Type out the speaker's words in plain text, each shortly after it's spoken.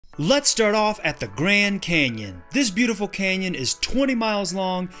Let's start off at the Grand Canyon. This beautiful canyon is 20 miles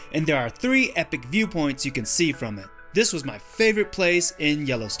long and there are 3 epic viewpoints you can see from it. This was my favorite place in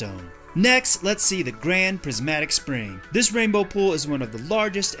Yellowstone. Next, let's see the Grand Prismatic Spring. This rainbow pool is one of the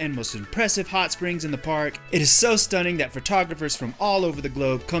largest and most impressive hot springs in the park. It is so stunning that photographers from all over the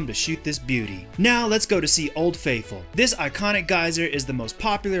globe come to shoot this beauty. Now let's go to see Old Faithful. This iconic geyser is the most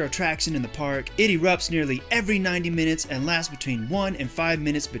popular attraction in the park. It erupts nearly every 90 minutes and lasts between 1 and 5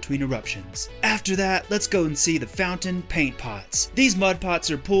 minutes between eruptions. After that, let's go and see the Fountain Paint Pots. These mud pots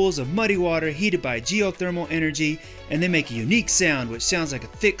are pools of muddy water heated by geothermal energy, and they make a unique sound which sounds like a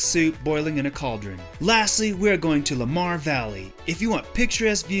thick soup boiling in a cauldron. Lastly, we are going to Lamar Valley. If you want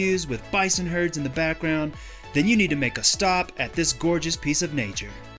picturesque views with bison herds in the background, then you need to make a stop at this gorgeous piece of nature.